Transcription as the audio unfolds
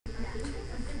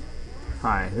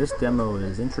Hi, this demo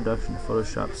is Introduction to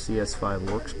Photoshop CS5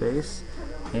 Workspace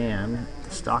and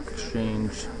the Stock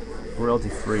Exchange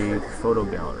royalty-free photo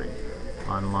gallery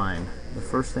online. The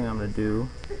first thing I'm going to do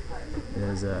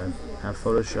is have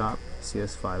Photoshop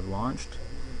CS5 launched.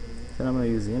 Then I'm going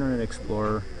to use the Internet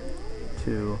Explorer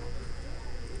to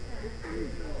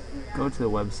go to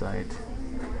the website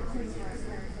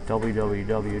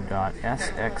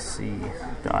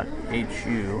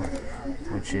www.sxc.hu,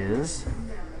 which is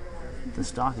the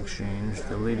stock exchange,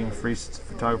 the leading free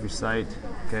photography site,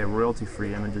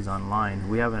 royalty-free images online.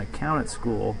 We have an account at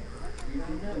school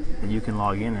that you can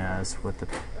log in as, with the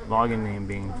login name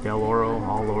being Deloro,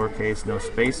 all lowercase, no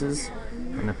spaces,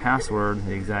 and the password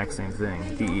the exact same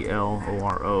thing,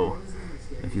 DELORO.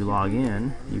 If you log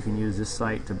in, you can use this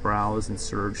site to browse and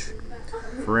search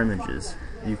for images.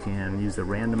 You can use the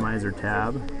randomizer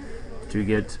tab to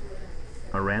get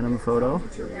a random photo.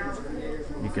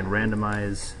 You can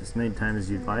randomize as many times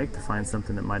as you'd like to find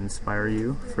something that might inspire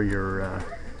you for your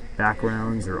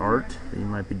backgrounds or art that you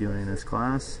might be doing in this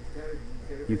class.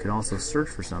 You can also search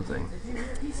for something.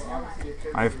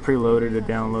 I've preloaded a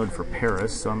download for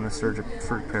Paris, so I'm going to search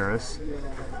for Paris.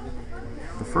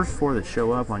 The first four that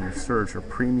show up on your search are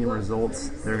premium results.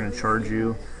 They're going to charge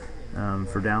you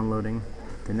for downloading.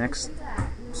 The next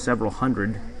several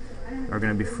hundred are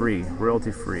going to be free,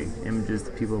 royalty-free, images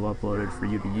that people have uploaded for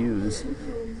you to use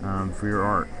for your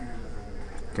art.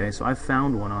 Okay, so I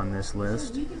found one on this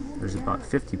list. There's about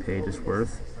 50 pages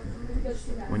worth.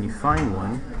 When you find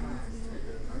one,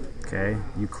 okay,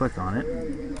 you click on it.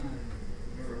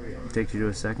 It takes you to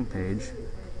a second page.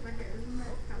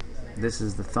 This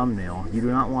is the thumbnail. You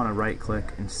do not want to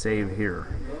right-click and save here.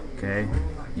 Okay,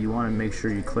 you want to make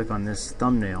sure you click on this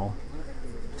thumbnail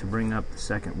to bring up the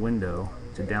second window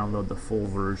to download the full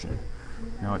version.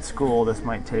 Now at school this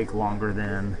might take longer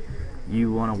than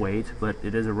you want to wait, but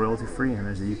it is a royalty-free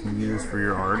image that you can use for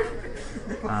your art.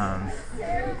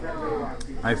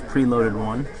 I've preloaded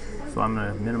one, so I'm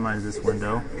going to minimize this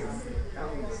window,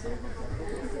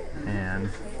 and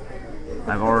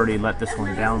I've already let this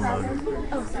one download.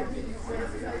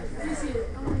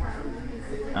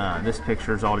 This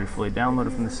picture is already fully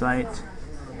downloaded from the site.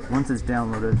 Once it's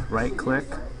downloaded, right-click,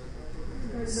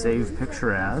 save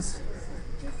picture as.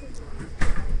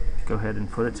 Go ahead and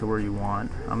put it to where you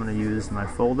want. I'm going to use my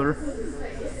folder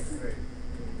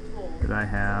that I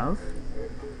have,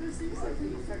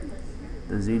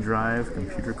 the Z drive,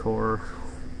 computer core,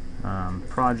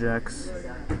 projects,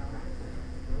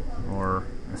 or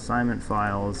assignment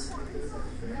files.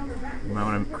 You might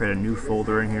want to create a new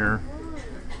folder in here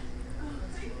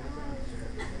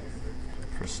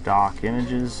for stock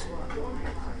images.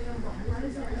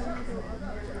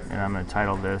 And I'm going to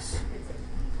title this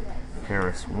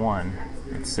Paris 1.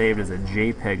 It's saved as a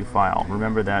JPEG file.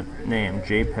 Remember that name,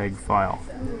 JPEG file.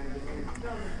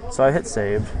 So I hit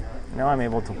save. Now I'm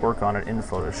able to work on it in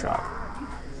Photoshop.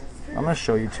 I'm going to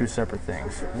show you two separate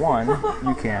things. One,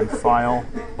 you can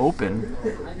open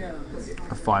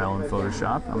a file in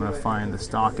Photoshop. I'm going to find the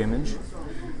stock image.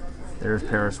 There's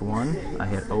Paris 1. I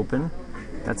hit open.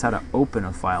 That's how to open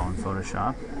a file in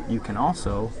Photoshop. You can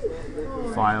also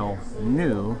file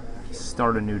new,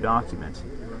 start a new document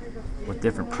with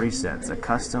different presets. A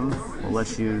custom will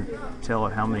let you tell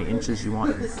it how many inches you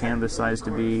want your canvas size to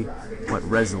be, what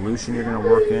resolution you're going to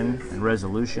work in, and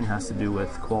resolution has to do with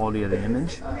quality of the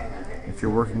image. If you're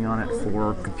working on it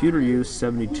for computer use,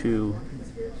 72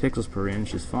 pixels per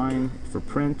inch is fine. For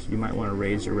print, you might want to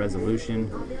raise your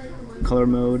resolution. Color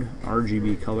mode,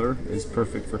 RGB color, is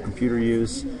perfect for computer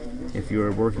use. If you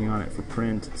are working on it for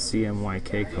print,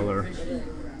 CMYK color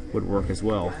would work as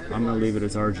well. I'm going to leave it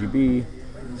as RGB,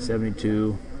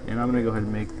 72, and I'm going to go ahead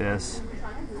and make this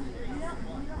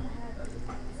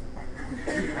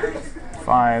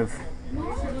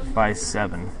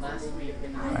 5x7.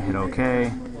 I hit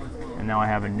OK, and now I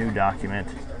have a new document.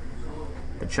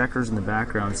 The checkers in the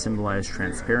background symbolize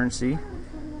transparency.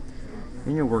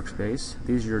 In your workspace,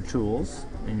 these are your tools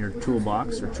in your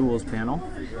toolbox or tools panel.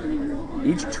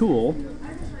 Each tool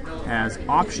has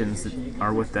options that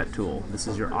are with that tool. This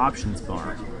is your options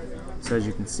bar. So as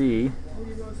you can see,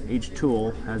 each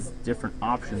tool has different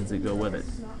options that go with it.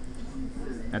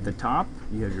 At the top,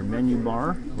 you have your menu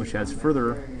bar, which has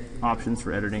further options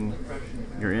for editing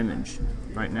your image.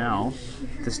 Right now,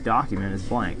 this document is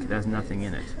blank. It has nothing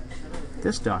in it.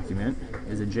 This document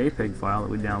is a JPEG file that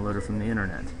we downloaded from the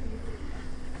internet.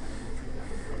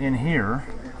 In here,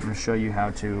 I'm going to show you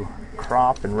how to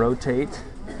crop and rotate.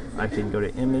 I can go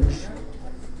to image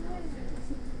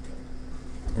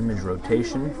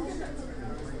rotation,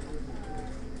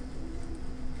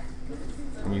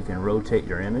 and you can rotate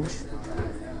your image.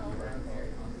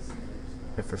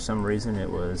 if for some reaon it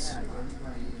was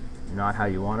not how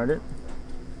you wanted it.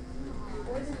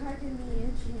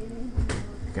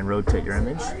 You can rotate your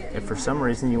image. If for some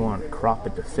reason you want to crop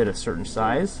it to fit a certain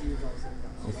size,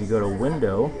 if you go to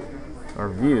Window or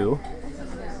View,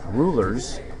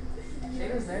 Rulers,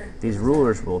 these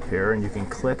rulers will appear, and you can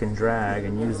click and drag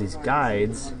and use these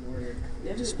guides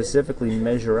to specifically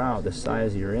measure out the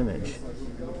size of your image.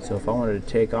 So if I wanted to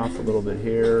take off a little bit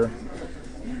here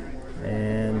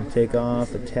and take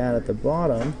off a tad at the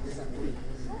bottom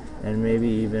and maybe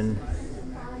even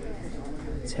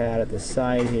a tad at the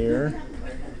side here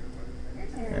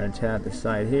and a tad at the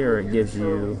side here, it gives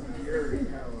you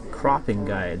cropping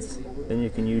guides. Then you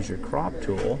can use your crop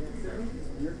tool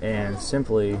and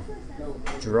simply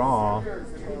draw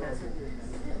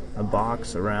a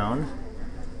box around,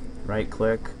 right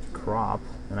click, crop,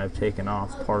 and I've taken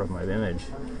off part of my image.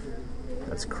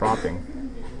 That's cropping.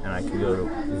 And I can go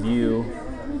to View,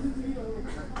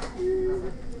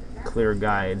 Clear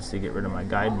Guides to get rid of my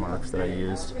guide marks that I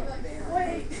used.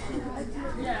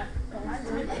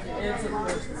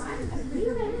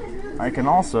 I can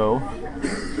also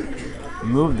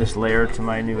move this layer to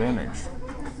my new image.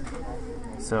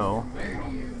 So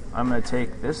I'm going to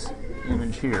take this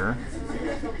image here,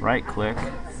 right click,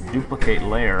 duplicate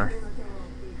layer.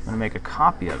 I'm going to make a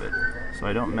copy of it so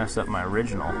I don't mess up my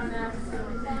original.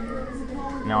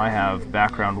 Now I have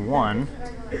background 1.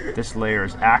 This layer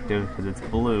is active because it's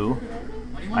blue.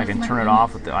 I can turn it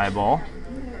off with the eyeball.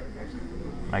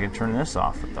 I can turn this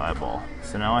off with the eyeball.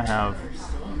 So now I have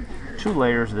 2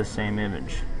 layers of the same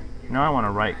image. Now I want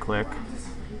to right click,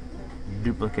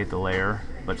 duplicate the layer,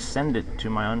 but send it to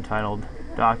my untitled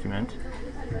document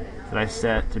that I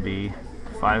set to be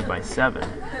 5 by 7.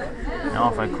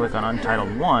 Now if I click on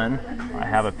Untitled 1, I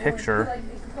have a picture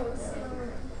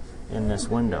in this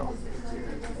window.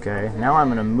 Okay, now I'm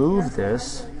going to move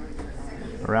this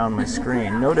around my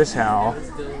screen. Notice how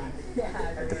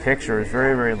the picture is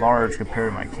very, very large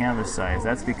compared to my canvas size.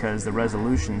 That's because the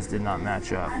resolutions did not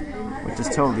match up, which is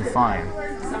totally fine.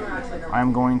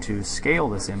 I'm going to scale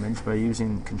this image by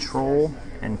using Control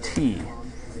and T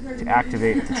to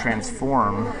activate the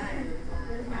transform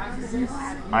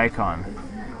icon.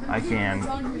 I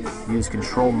can use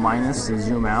Control minus to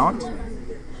zoom out,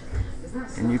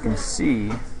 and you can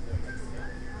see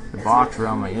the box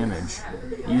around my image.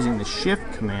 Using the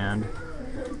Shift command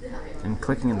and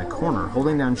clicking in the corner,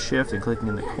 holding down Shift and clicking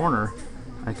in the corner,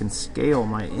 I can scale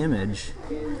my image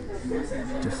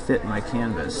to fit my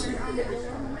canvas.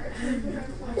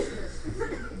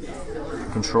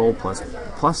 Control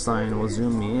plus sign will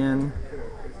zoom me in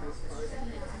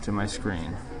to my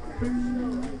screen.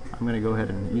 I'm going to go ahead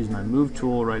and use my Move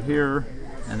tool right here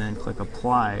and then click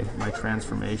Apply my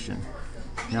transformation.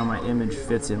 Now my image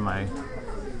fits in my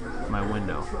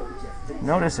window.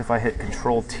 Notice if I hit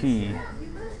Control T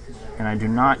and I do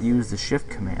not use the Shift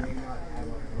command,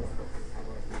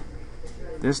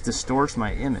 this distorts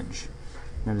my image.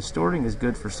 Now distorting is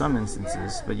good for some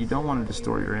instances, but you don't want to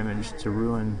distort your image to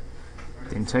ruin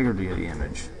the integrity of the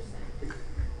image.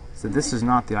 So this is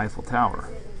not the Eiffel Tower,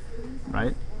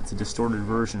 right? It's a distorted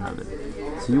version of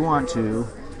it. So you want to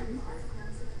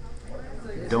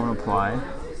don't apply.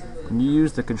 When you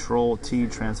use the Control T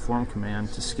transform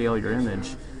command to scale your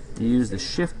image, you use the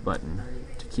Shift button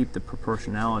to keep the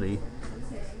proportionality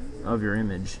of your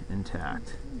image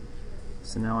intact.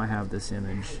 So now I have this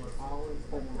image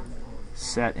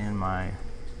set in my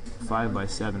 5 by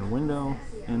 7 window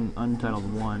in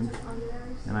Untitled 1,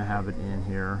 and I have it in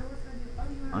here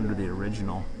under the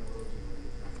original.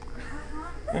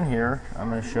 In here, I'm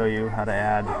going to show you how to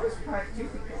add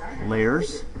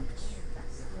layers.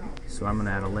 So I'm going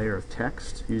to add a layer of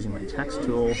text using my text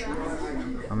tool.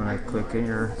 I'm going to click in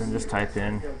here and just type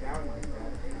in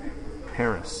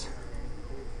Paris.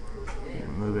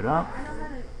 Move it up,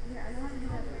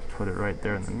 put it right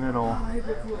there in the middle,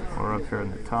 or up here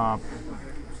in the top.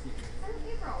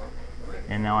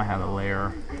 And now I have a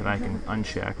layer that I can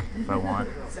uncheck if I want,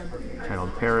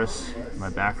 titled Paris, my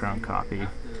background copy,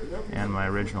 and my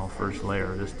original first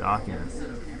layer of this document.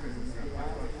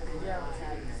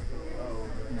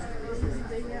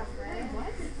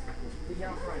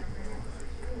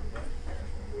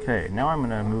 Okay, now I'm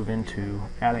going to move into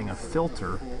adding a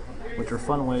filter, which are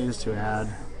fun ways to add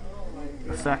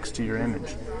effects to your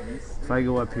image. If I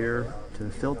go up here to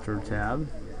the Filter tab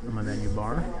on my menu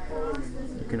bar,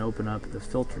 you can open up the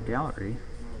Filter Gallery,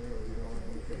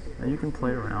 and you can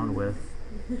play around with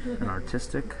an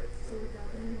artistic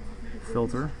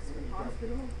filter,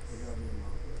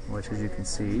 which, as you can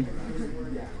see,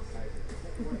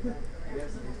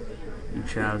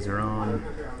 each has their own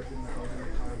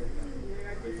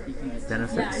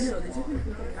benefits,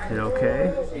 hit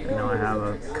OK, and now I have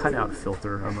a cutout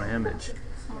filter of my image.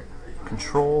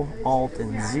 Control, Alt,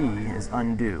 and Z is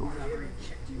undo.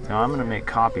 Now I'm going to make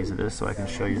copies of this so I can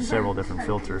show you several different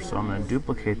filters. So I'm going to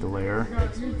duplicate the layer,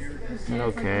 hit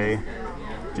OK,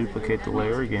 duplicate the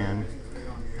layer again,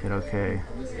 hit OK,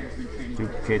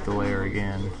 duplicate the layer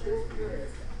again,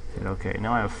 hit OK.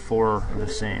 Now I have 4 of the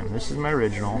same. This is my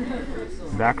original.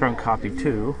 Background copy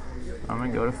 2. I'm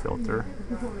going to go to filter.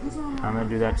 I'm going to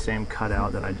do that same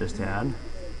cutout that I just had.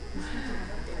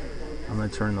 I'm going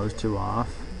to turn those 2 off.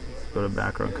 Go to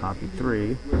background copy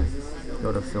 3.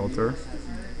 Go to filter.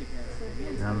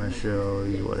 And I'm going to show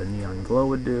you what a neon glow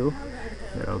would do.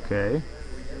 Hit OK.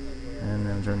 And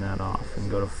then turn that off. And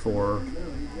go to 4.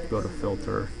 Go to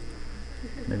filter.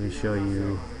 Maybe show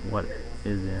you what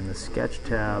is in the sketch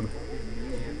tab.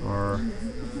 Or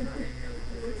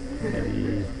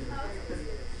maybe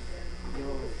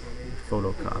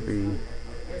photocopy.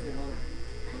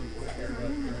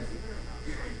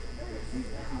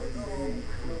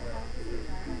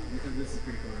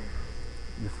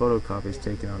 The photocopy is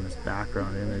taken on this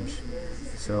background image,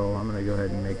 so I'm going to go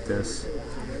ahead and make this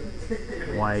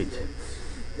white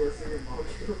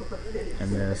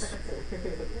and this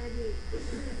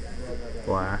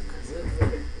black.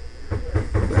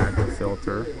 Back to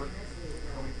filter,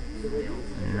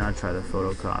 and now try the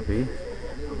photocopy.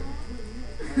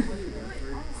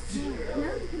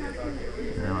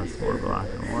 Now it's more black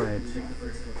and white.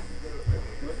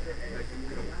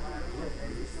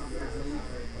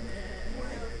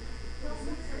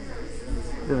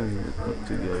 Doesn't look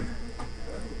too good.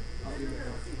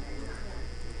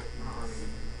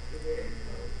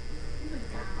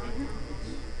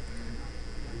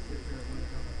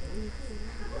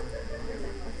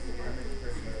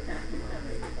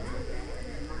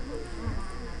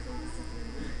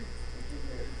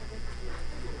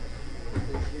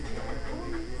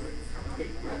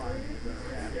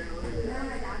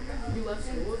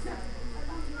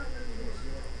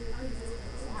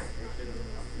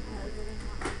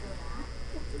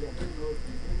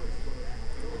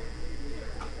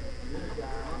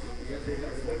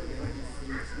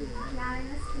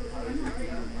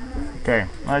 Okay,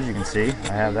 as you can see,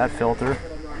 I have that filter,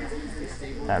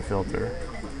 that filter,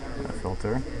 that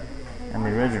filter, and the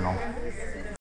original.